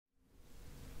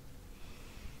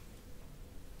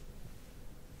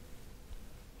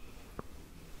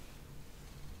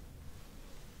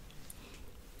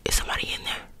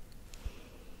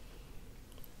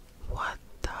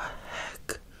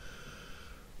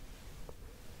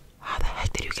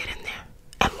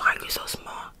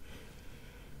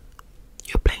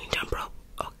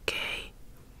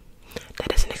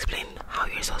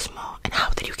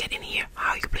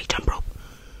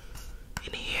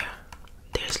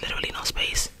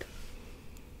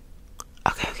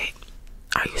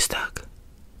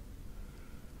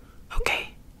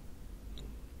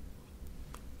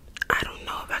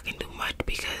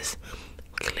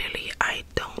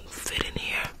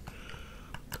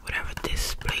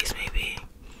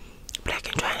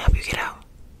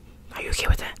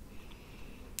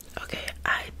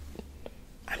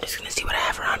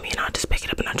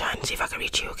see if I can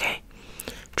reach you, okay?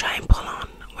 Try and pull on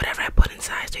whatever I put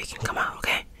inside so you can come out,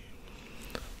 okay?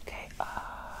 Okay,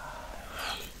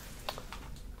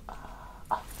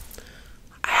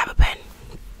 I have a pen.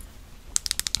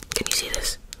 Can you see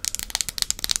this?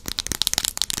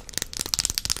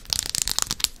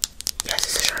 Yes,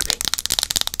 it's a Sharpie.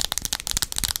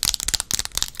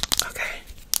 Okay.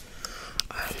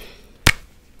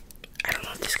 I don't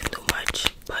know if this can do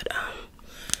much, but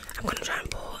I'm gonna try and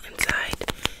pull inside,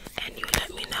 and you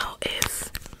let me know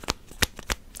if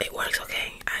it works.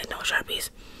 Okay? I know Sharpies,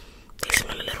 they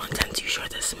smell a little intense. You sure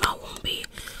the smell won't be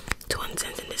too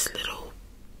intense in this little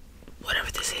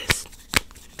whatever this is?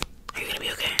 Are you gonna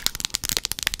be okay?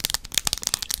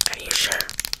 Are you sure?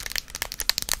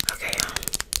 Okay.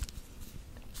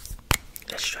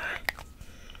 Let's try.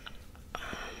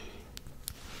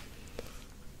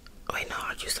 Wait, no,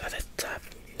 I'll use the other top,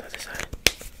 the other side.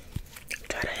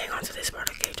 Try to hang on to this part,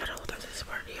 okay? Try to hold on to this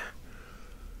part here.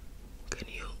 Can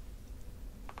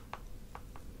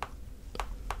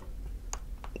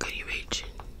you reach?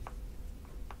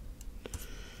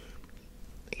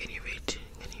 Can you reach?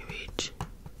 Can you reach?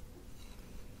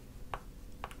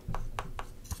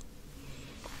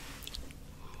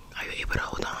 Are you able to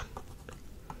hold on?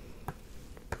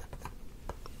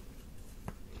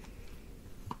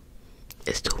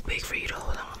 It's too big for you to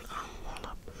hold on. Hold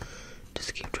up.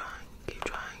 Just keep trying. Keep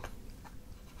trying.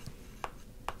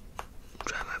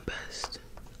 Try my best.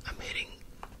 I'm hitting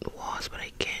the walls, but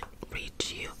I can't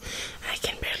reach you. I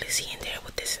can barely see in there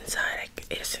with this inside.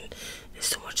 There's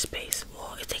too much space.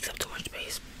 Well, it takes up too much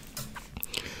space.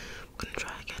 I'm gonna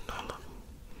try again. Hold on.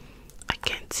 I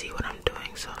can't see what I'm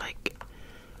doing, so like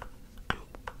I'm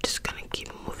just gonna keep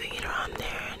moving it around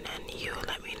there, and then you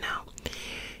let me know.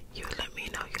 You let me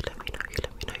know. You let me know. You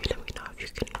let me know. You let me know if you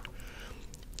can.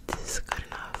 This is good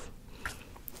enough.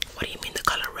 What do you mean the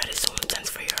color red is so intense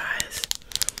for your eyes?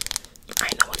 I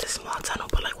know it's a small tunnel,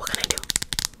 but like, what can I do?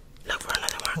 Look for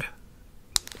another marker.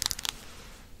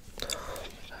 Oh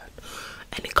my god.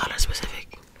 Any color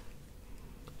specific?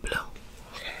 Blue.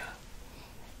 Okay.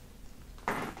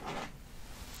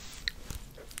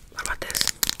 What about this?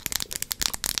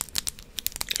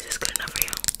 Is this good enough for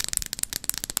you?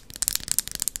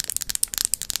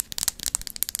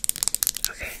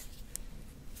 Okay.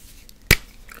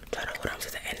 Try to hold on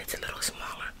to the end. It's a little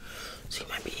smaller, so you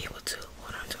might be able to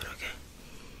hold on to it, okay?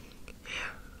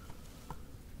 Yeah.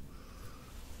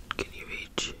 Can you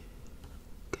reach?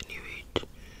 Can you reach?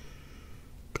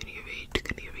 Can you reach?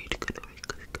 Can you reach? Can you reach?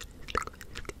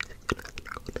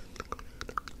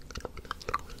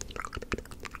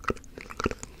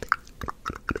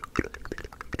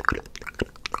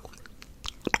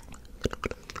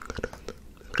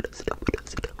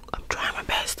 I'm trying my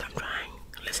best. I'm trying.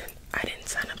 Listen, I didn't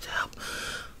sign up to help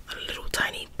a little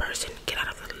tiny person get out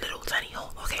of a little tiny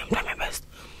hole. Okay, I'm trying my best.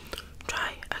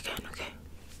 Try again, okay?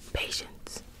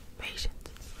 Patience. Patience.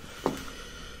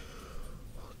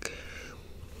 Okay.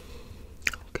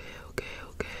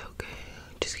 Okay.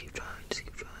 Just keep trying. Just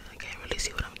keep trying. I can't really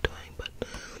see what I'm doing, but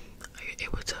are you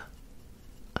able to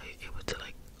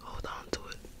like hold on to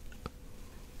it?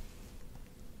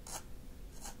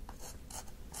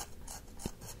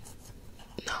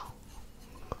 No.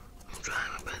 I'm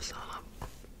trying my best. Hold up.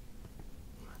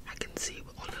 I can see,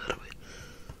 but only a little bit.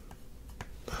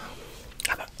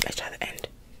 How about let's try the end?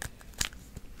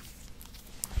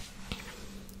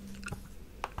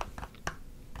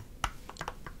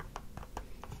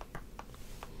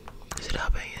 Is it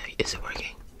helping? Is it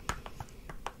working?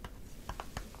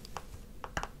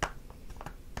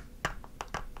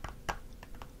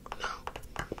 No.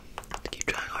 Keep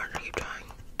trying harder. Keep trying.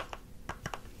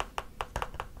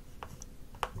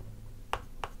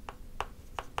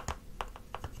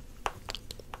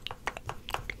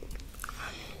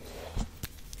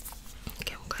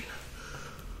 Okay, I'm gonna.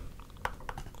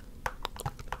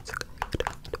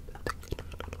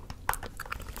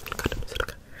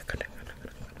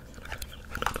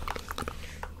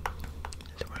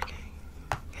 Is it working?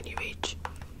 Can you reach?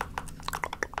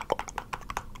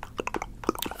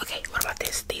 Okay, what about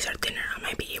this? These are thinner. I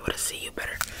might be able to see you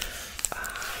better.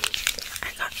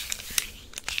 I got.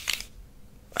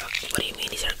 What do you mean?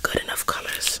 These are good enough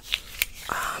colors.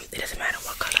 It doesn't matter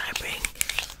what color I bring.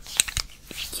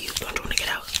 You don't want to get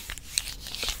out.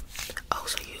 Oh,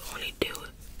 so you only do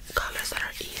colors that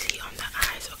are easy on the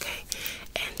eyes, okay?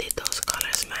 And did those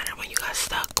colors matter when you got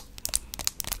stuck?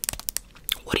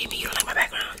 What do you mean you don't like my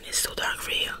background? It's too dark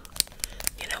for you.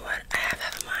 You know what? I have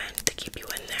a mind to keep you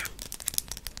in there.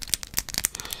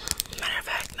 Matter of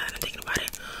fact, now that I'm thinking about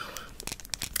it,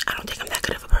 I don't think I'm that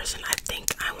good of a person. I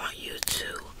think I want you to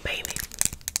pay me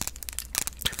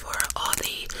for all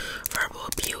the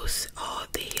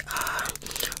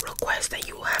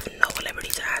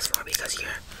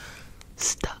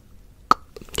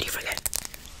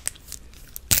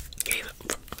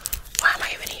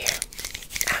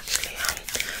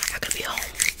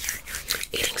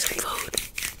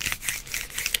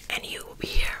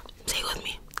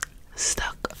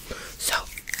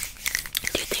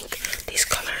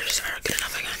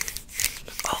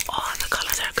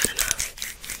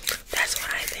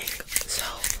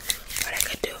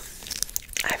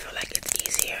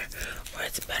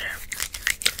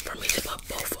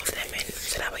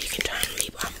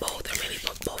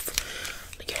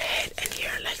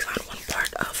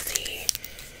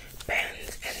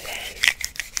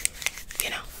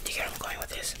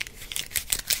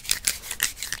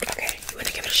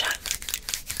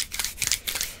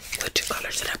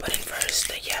should I put in first,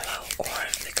 the yellow or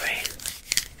the green?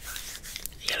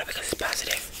 Yellow because it's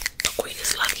positive. But green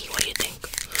is lucky. What do you think?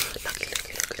 Lucky,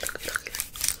 lucky, lucky, lucky, lucky.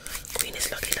 Green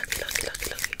is lucky, lucky, lucky, lucky,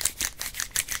 lucky.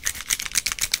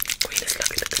 Green is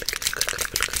lucky, lucky, lucky, lucky,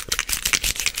 lucky, lucky.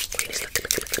 Green is lucky,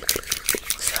 lucky, lucky, lucky, lucky.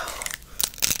 So,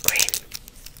 green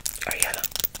or yellow?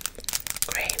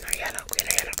 Green or yellow? Green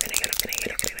or yellow? Green or yellow? Green or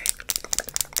yellow? Green or yellow?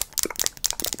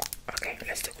 Okay,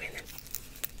 let's do green then.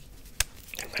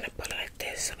 I'm gonna pull it like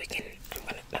this so we can.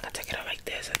 I take it out like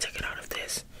this. I take it out of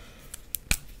this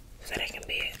so that it can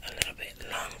be a little bit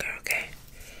longer. Okay.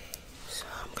 So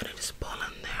I'm gonna just pull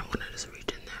in there. I'm gonna just reach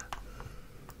in there.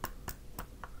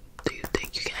 Do you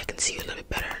think you can? I can see you a little bit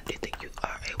better. Do you think you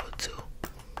are able to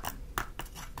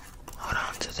hold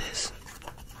on to this?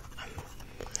 I'm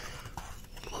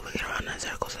moving it around in a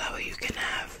circle so that way you can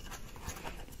have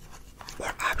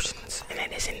more options and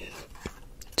it isn't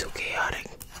too chaotic.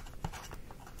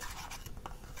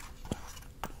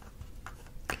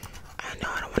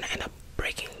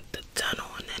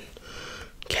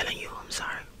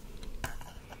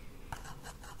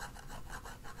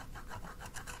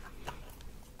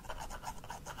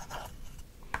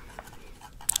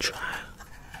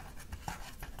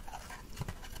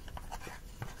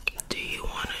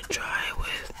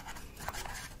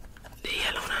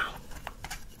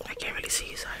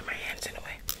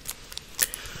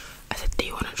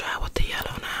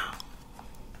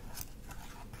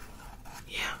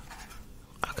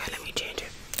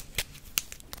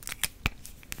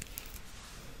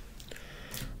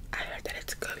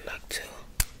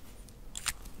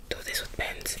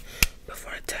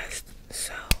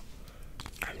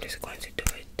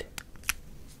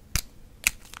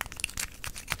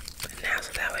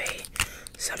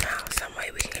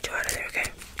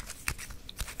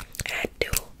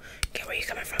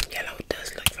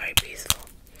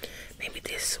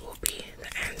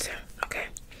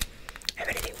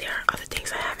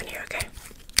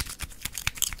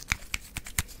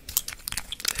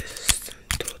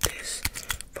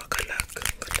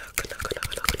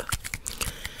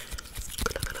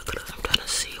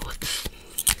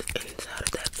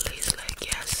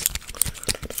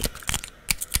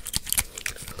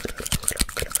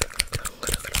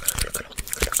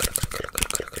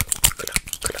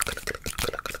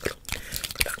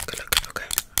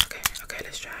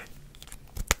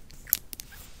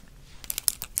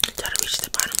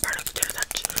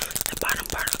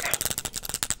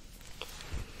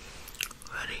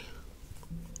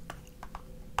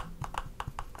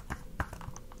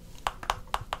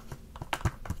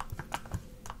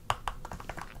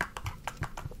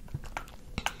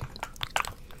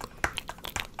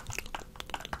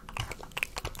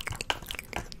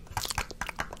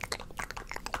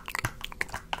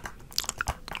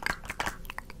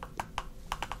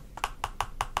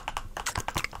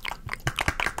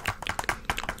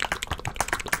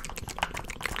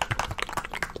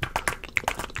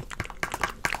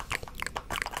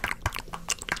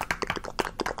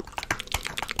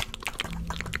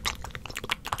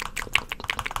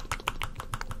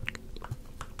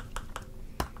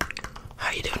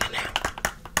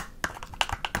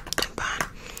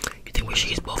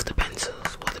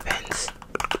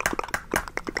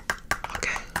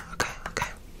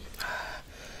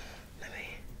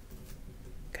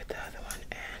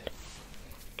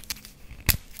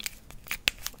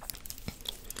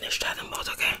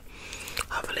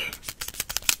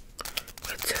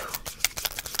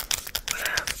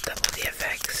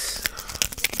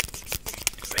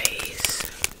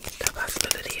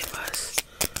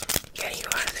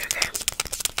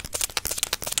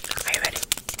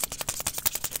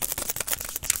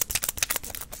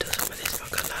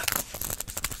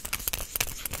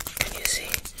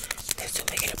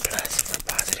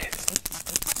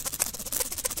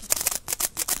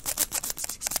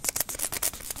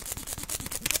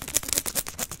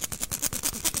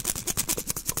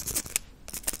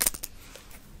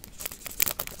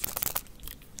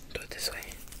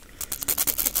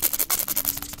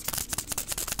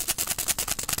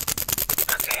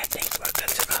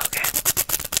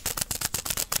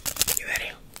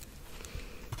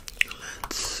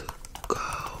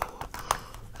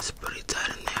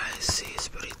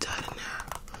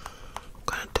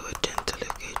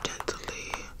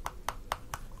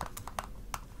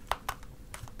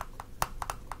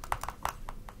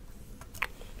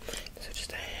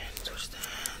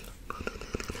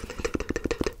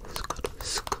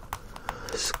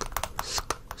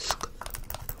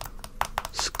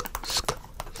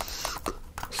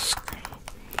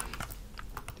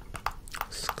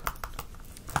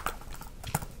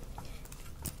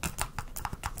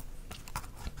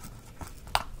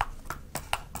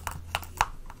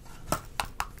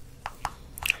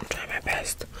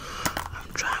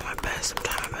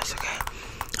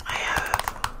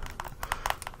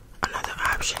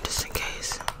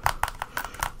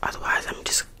 guys, I'm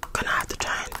just gonna have to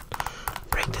try and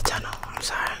break the tunnel. I'm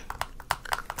sorry.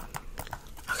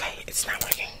 Okay, it's not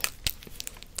working.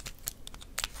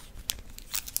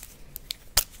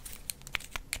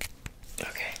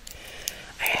 Okay,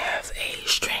 I have a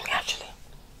string actually.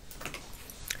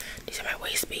 These are my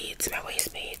waist beads. My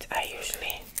waist beads. I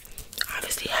usually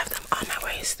obviously have them on my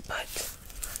waist, but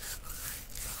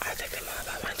I took them off.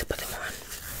 I wanted to put them on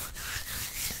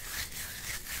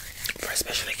for a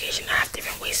special occasion. I have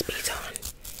different waist beads on.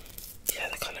 These are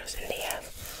the colors, and they have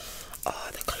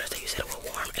all the colors that you said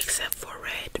were warm except for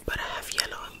red, but I have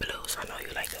yellow and blue, so I know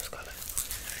you like those colors.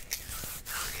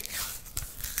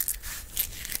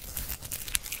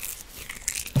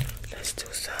 Let's do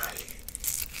some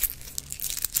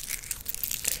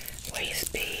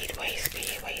waist bead, waist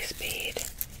bead, waist bead,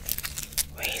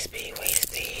 waist bead,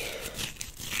 waist bead.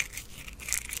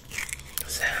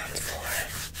 Sounds for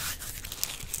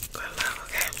good luck,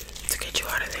 okay? To get you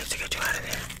out of there, to get you out of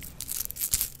there.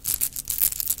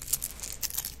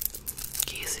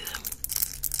 Can you see them?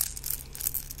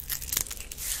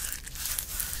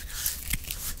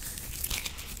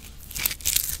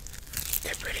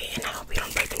 They're pretty, and I hope you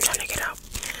don't break them trying to get out,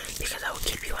 because I will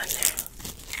keep you in there.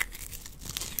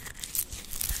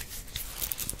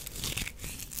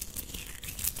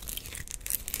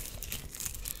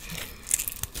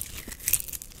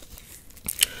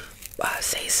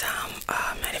 Say some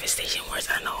manifestation words.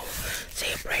 I know.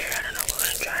 Say a prayer. I don't know. We're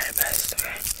gonna try our best.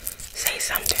 Okay. Say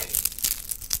something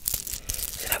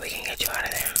so that we can get you out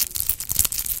of there.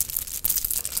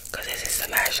 Cause this is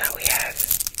the last shot we have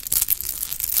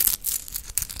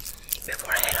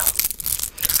before I head home.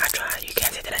 I tried. You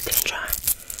can't say that I didn't try.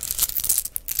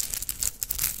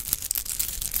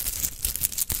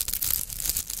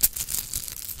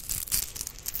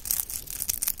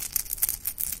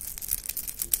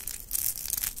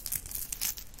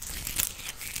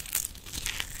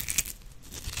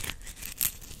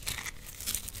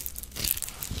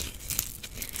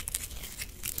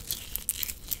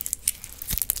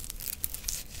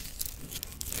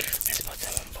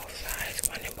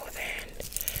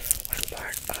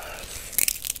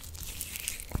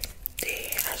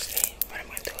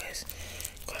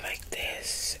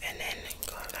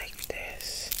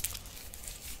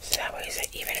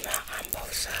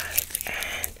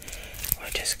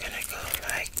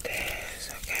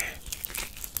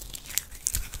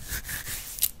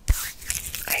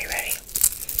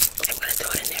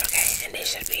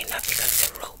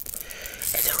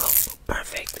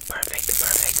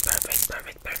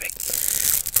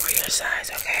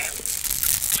 Size, okay,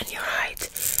 and your height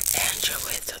and your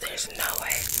width, so there's no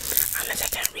way, unless I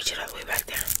can't reach it all the way back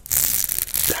there,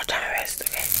 but I'll try my best,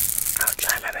 okay, I'll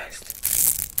try my best,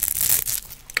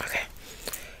 okay,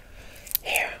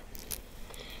 here,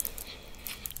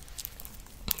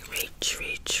 reach,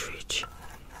 reach, reach,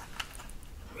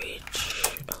 reach,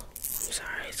 oh, I'm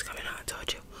sorry, it's coming out, I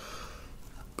told you,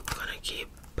 I'm gonna keep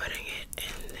putting it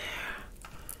in there.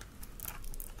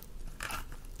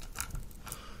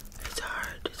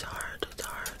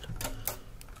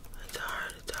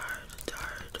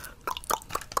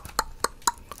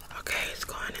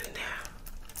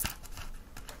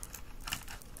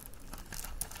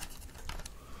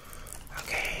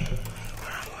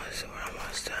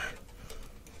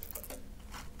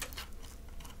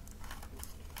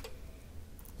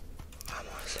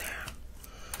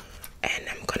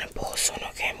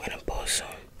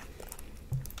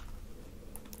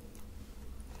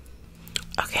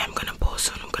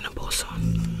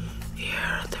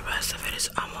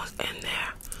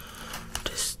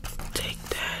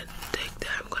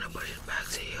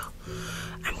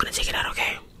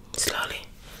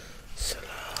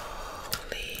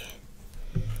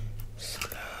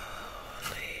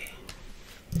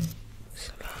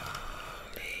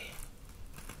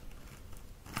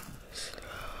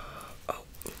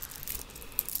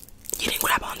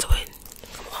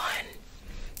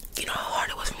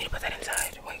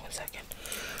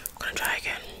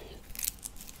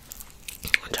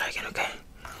 Try again, okay?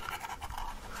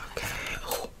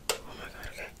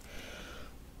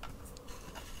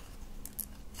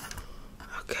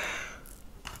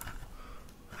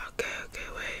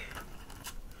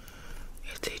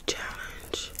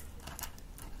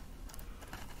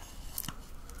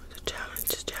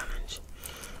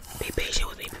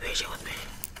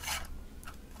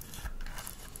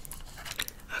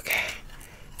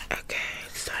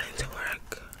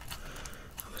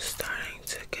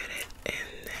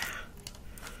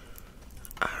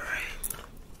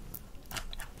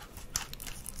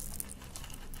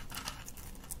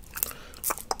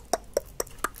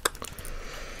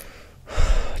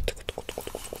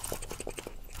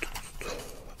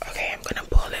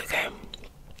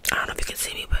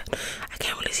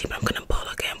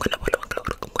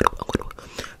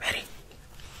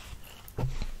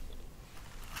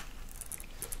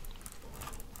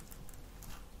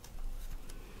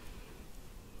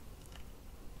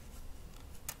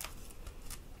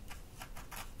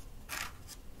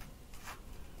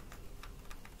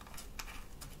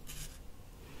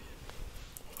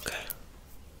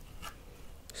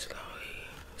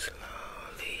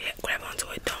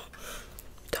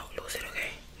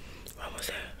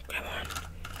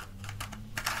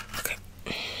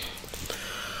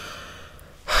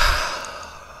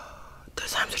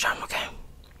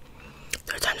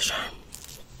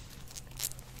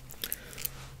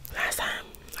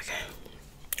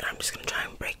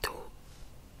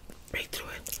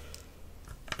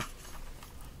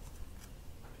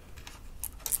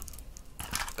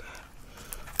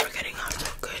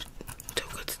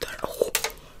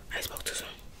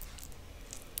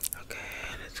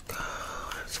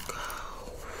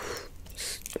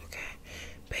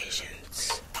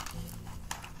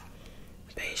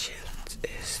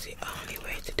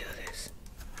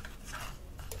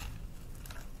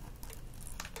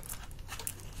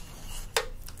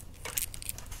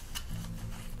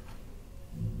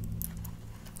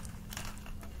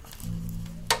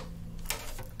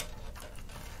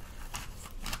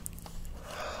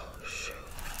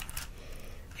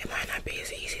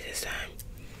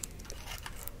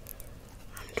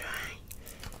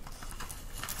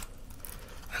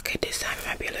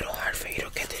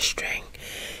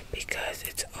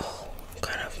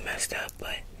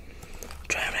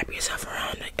 stuff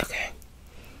around it. Okay.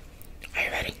 Are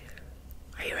you ready?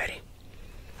 Are you ready?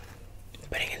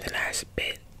 Putting in the last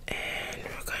bit, and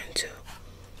we're going to.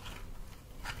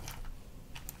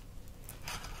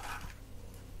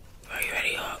 Are you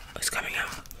ready? Oh, it's coming out.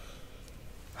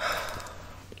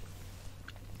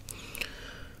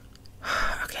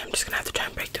 Okay, I'm just gonna have to try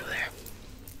and break through there.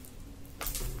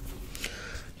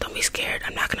 Don't be scared.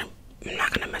 I'm not gonna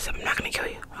mess up. I'm not gonna kill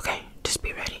you. Okay, just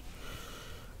be ready.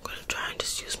 I'm gonna try and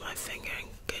just use my finger and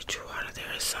get you out of there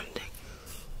or something.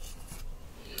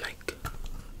 Like.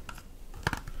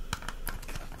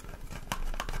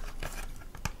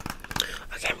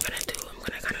 Okay, I'm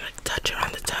gonna kind of like touch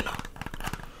around the tunnel.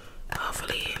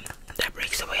 Hopefully that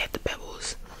breaks away at the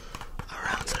pebbles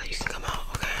around so that you can come out.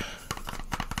 Okay.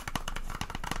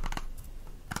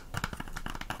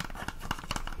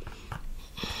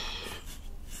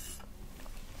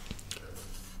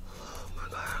 Oh my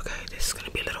god. Okay, this is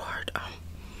gonna be a little hard. I'm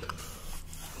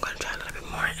gonna try a little bit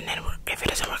more, and then if it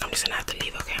doesn't work, I'm just gonna have to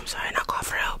leave. Okay, I'm sorry, and I'll call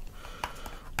for help.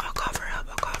 I'll call for help.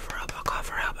 I'll call for help. I'll call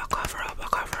for help. I'll call for help. I'll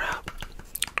call for help.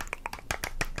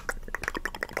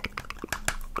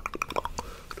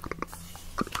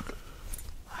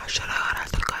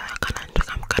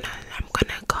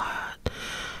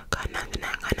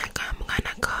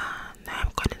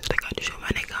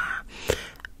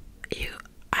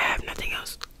 I have nothing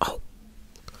else. Oh,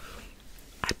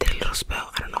 I did a little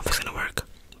spell. I don't know if it's gonna work,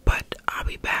 but I'll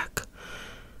be back.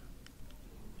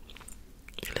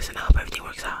 Listen, I hope everything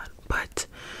works out, but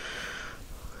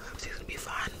everything's gonna be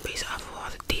fine based off of all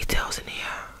the details in here.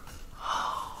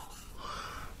 Oh,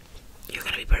 you're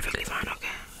gonna be perfectly fine, okay?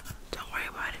 Don't worry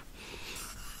about it.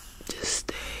 Just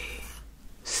stay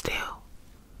still,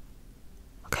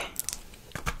 okay?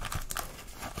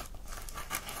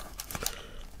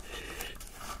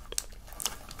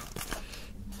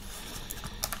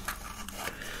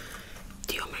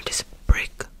 Do you want me to just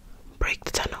break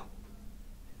the tunnel?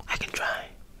 I can try.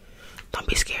 Don't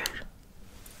be scared.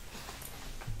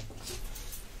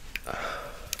 Are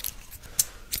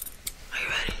you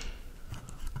ready?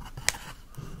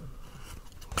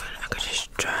 I could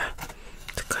just try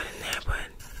to cut in there, but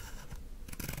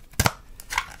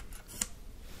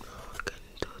I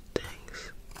couldn't do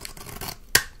things.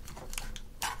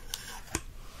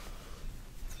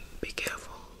 Be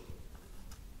careful.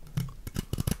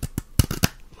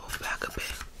 Move back a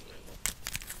bit.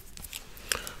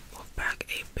 Move back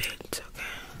a bit, okay?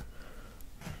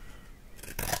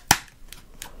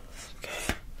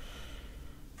 Okay.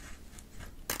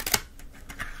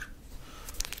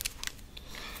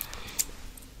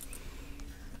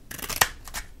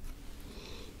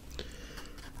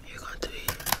 You're going to be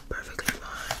perfectly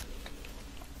fine.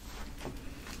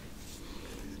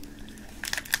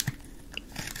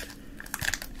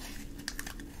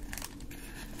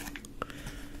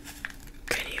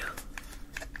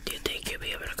 Do you think you'll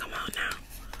be able to come out now?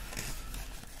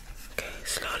 Okay,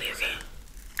 slowly, okay?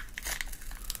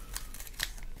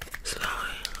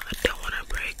 Slowly. I don't want to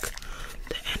break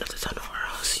the end of the tunnel,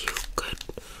 or else you could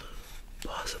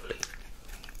possibly.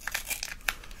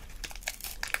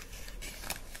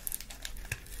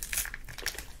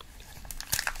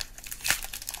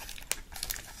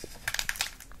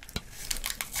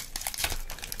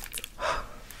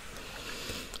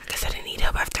 I guess I didn't need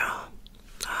help after all.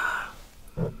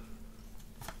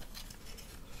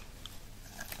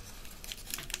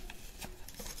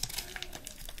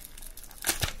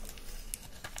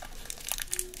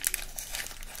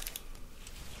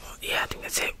 Yeah, I think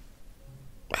that's it.